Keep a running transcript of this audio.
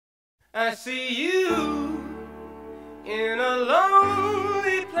I see you in a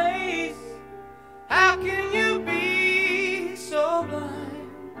lonely place. How can you be so blind?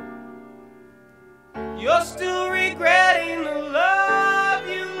 You're still regretting the love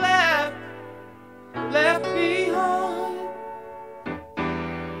you left behind.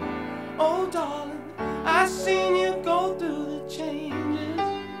 Oh darling, I seen you go through the changes,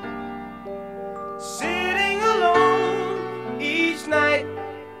 sitting alone each night.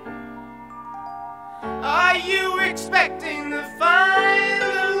 Are you expecting to find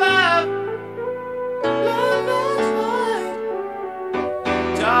the love that's right?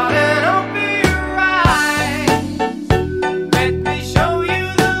 Darling, open your eyes. Let me show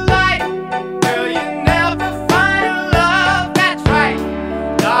you the light. Girl, you never find a love that's right.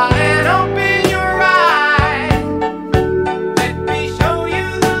 Darling, open your eyes. Let me show you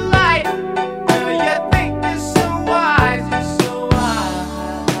the light. Girl, you think you're so wise, you're so wise.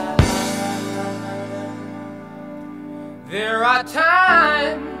 There are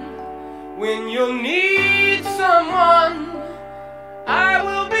times when you'll need someone. I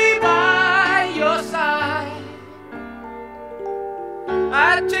will be by your side.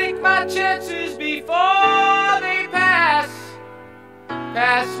 I take my chances before they pass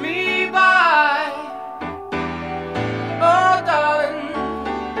me by.